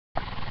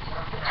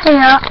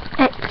Here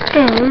it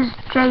is,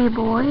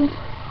 J-Boy.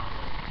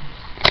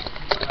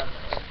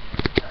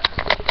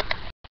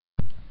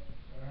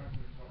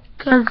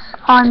 Because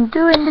I'm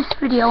doing this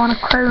video on a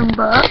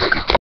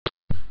Chromebook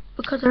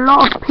because a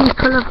lot of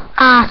people have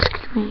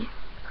asked me,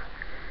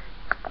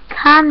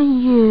 can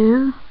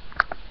you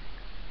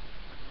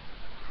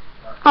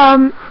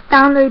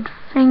download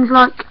things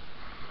like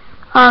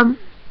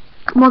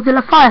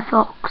Mozilla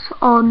Firefox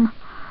on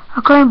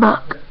a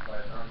Chromebook?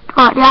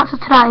 Right, the answer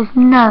to that is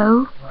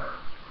no,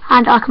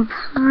 and I can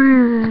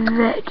prove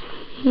it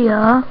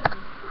here.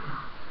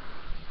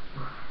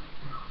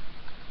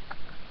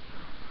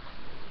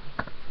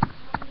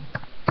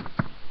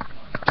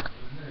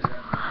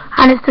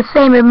 And it's the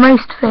same with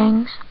most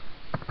things,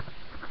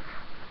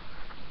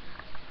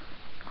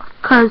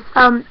 because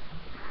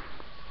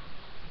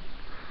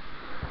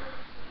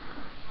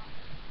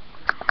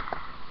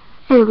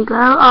here we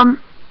go.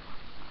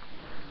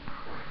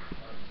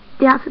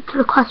 The answer to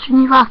the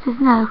question you've asked is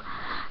no.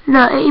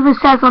 Look, it even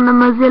says on the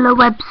Mozilla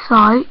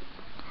website,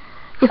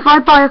 if I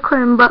buy a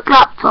Chromebook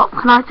laptop,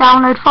 can I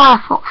download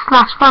Firefox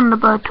 /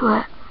 Thunderbird to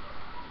it?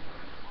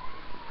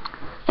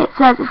 It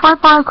says, if I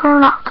buy a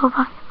Chrome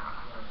laptop,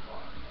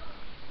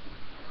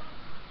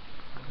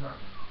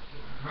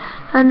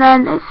 and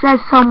then it says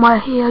somewhere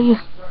here,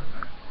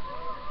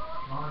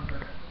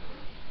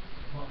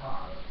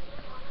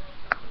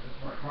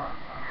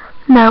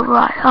 no,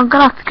 right, I'm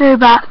gonna have to go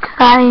back, because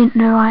that ain't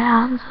the right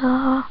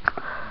answer.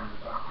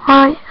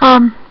 Right,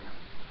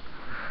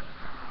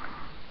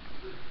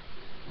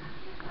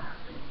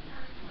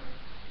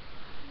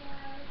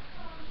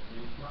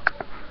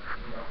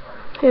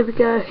 here we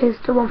go, here's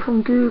the one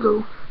from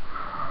Google.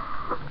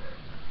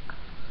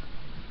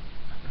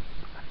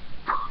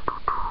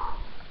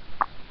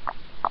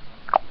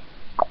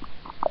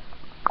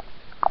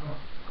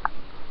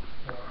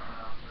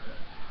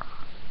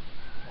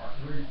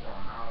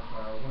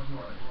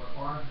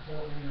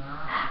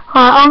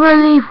 Right, I'm going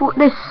to leave what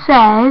this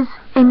says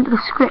in the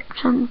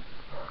description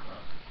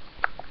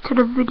to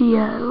the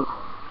video.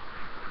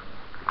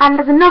 And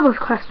there's another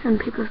question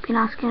people have been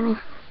asking me,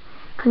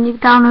 can you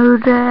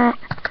download it?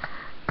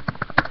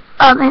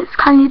 It's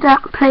can you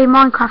play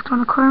Minecraft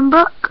on a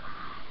Chromebook?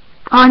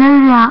 I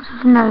know the answer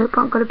is no,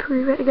 but I'm going to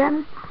prove it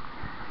again.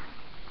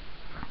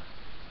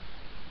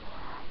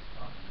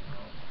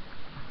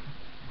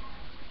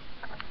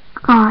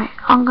 Alright,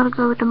 I'm going to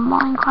go with the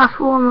Minecraft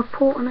one,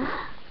 reporting it.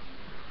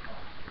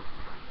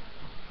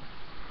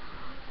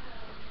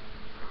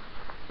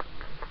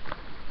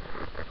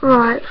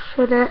 Right,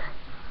 will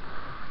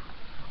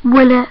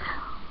it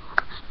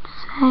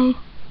say?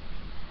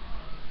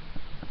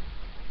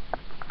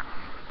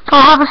 So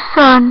I have a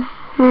son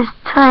who's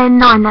turning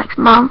 9 next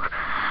month,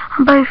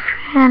 and both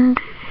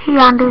he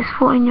and his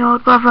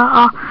 14-year-old brother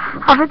are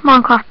avid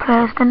Minecraft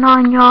players. The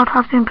 9-year-old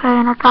has been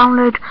playing a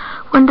download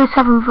Windows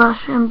 7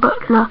 version, but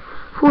the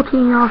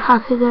 14-year-old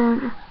has his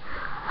own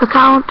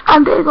account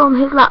and it is on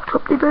his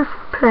laptop. They both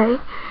play.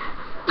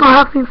 I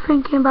have been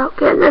thinking about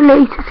getting the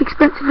latest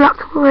expensive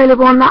laptop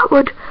available, and that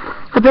would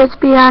appear to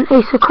be an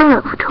Acer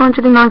Chromebook for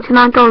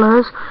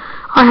 $299.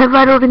 I have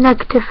read all the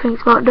negative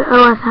things about the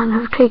OS and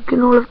have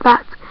taken all of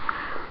that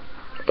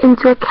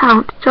into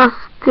account,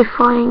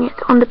 justifying it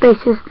on the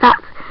basis that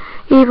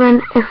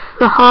even if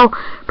the whole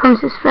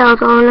premises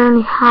fails, I will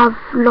only have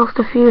lost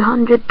a few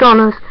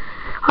 $100s.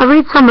 I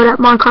read somewhere that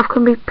Minecraft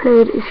can be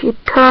played if you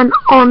turn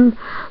on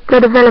the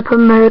developer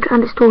mode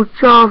and install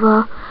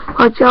Java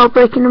by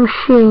jailbreaking the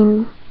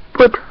machine.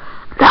 Would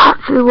that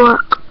actually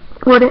work?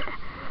 Would it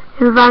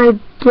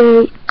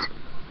invalidate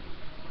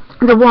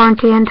the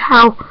warranty, and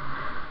how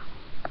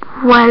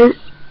well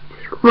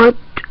would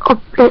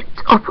it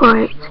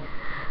operate?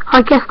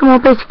 I guess the more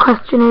basic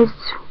question is,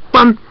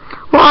 what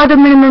are the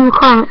minimum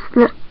requirements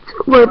that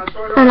would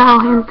allow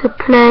him to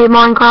play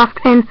Minecraft?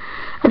 In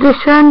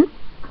addition,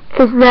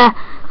 is there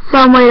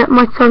some way that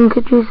my son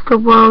could use the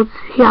worlds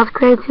he has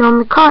created on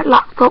the current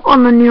laptop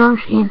on the new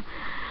machine?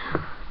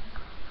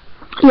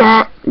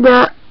 Yeah,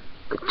 the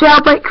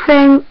jailbreak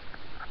thing,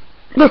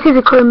 this is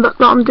a Chromebook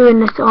that I'm doing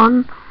this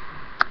on,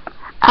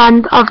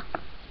 and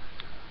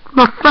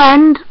my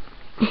friend,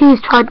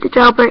 he's tried the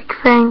jailbreak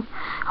thing.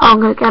 I'm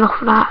going to get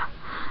off of that,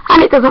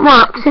 and it doesn't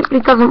work, simply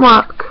doesn't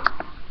work.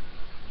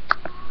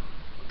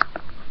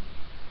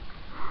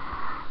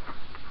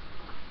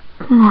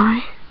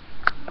 Right.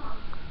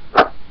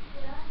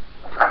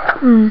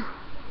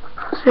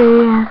 So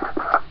yeah.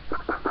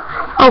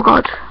 Oh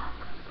god.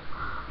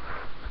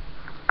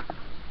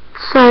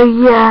 So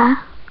yeah.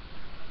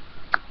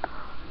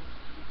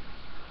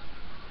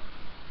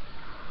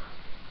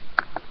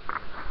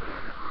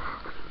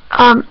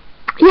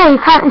 Yeah, you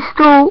can't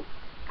install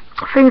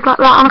things like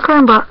that on a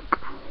Chromebook.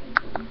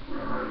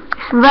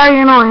 It's very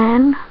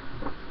annoying.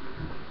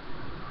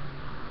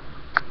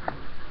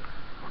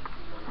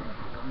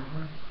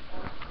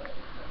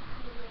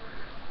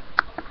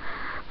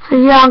 So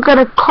yeah, I'm going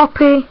to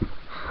copy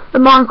the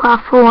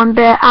Minecraft forum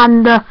bit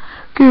and the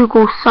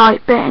Google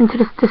site bit into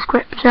this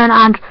description,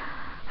 and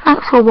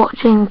thanks for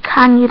watching.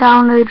 Can you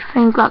download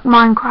things like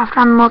Minecraft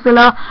and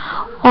Mozilla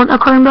on a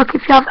Chromebook.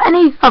 If you have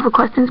any other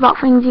questions about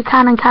things you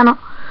can and cannot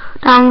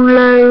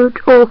download,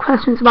 or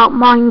questions about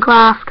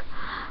Minecraft,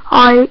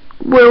 I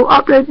will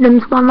upload them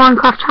to my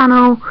Minecraft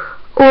channel,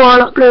 or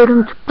I'll upload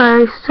them to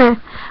both. So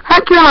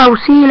thank you, and I will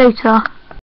see you later.